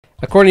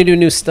According to a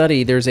new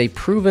study, there's a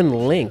proven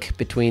link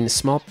between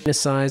small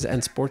penis size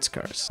and sports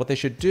cars. What they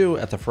should do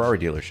at the Ferrari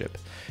dealership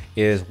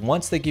is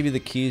once they give you the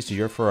keys to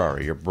your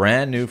Ferrari, your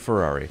brand new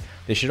Ferrari,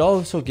 they should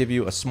also give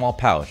you a small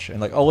pouch. And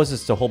like, oh, is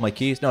this to hold my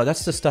keys? No,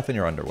 that's the stuff in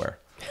your underwear.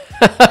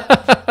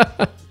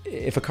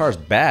 If a car is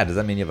bad, does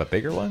that mean you have a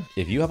bigger one?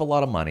 If you have a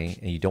lot of money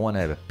and you don't want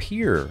to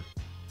appear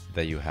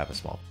that you have a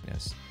small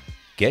penis,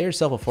 get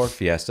yourself a Ford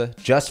Fiesta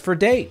just for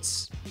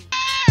dates.